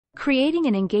Creating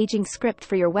an engaging script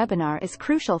for your webinar is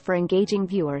crucial for engaging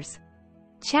viewers.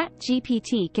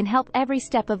 ChatGPT can help every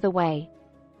step of the way.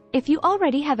 If you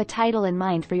already have a title in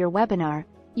mind for your webinar,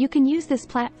 you can use this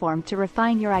platform to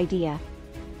refine your idea.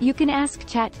 You can ask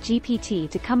ChatGPT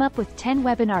to come up with 10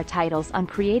 webinar titles on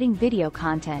creating video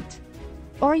content.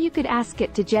 Or you could ask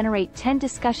it to generate 10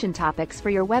 discussion topics for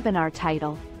your webinar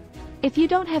title. If you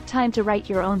don't have time to write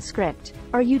your own script,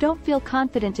 or you don't feel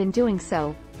confident in doing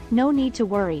so, no need to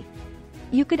worry.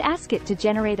 You could ask it to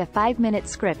generate a 5-minute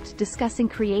script discussing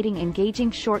creating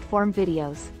engaging short-form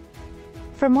videos.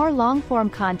 For more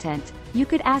long-form content, you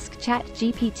could ask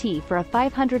ChatGPT for a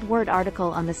 500-word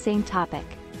article on the same topic.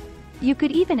 You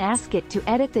could even ask it to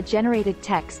edit the generated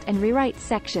text and rewrite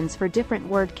sections for different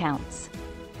word counts.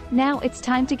 Now it's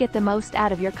time to get the most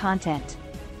out of your content.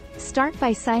 Start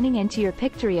by signing into your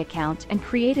Pictory account and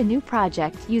create a new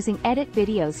project using Edit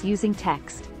Videos using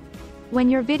Text. When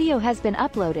your video has been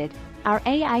uploaded, our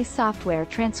AI software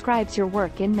transcribes your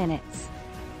work in minutes.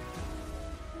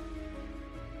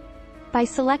 By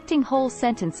selecting whole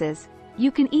sentences, you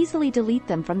can easily delete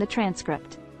them from the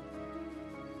transcript.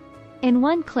 In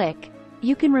one click,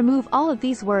 you can remove all of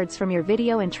these words from your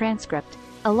video and transcript,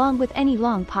 along with any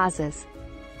long pauses.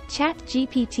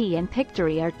 ChatGPT and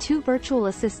Pictory are two virtual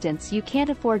assistants you can't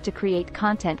afford to create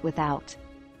content without.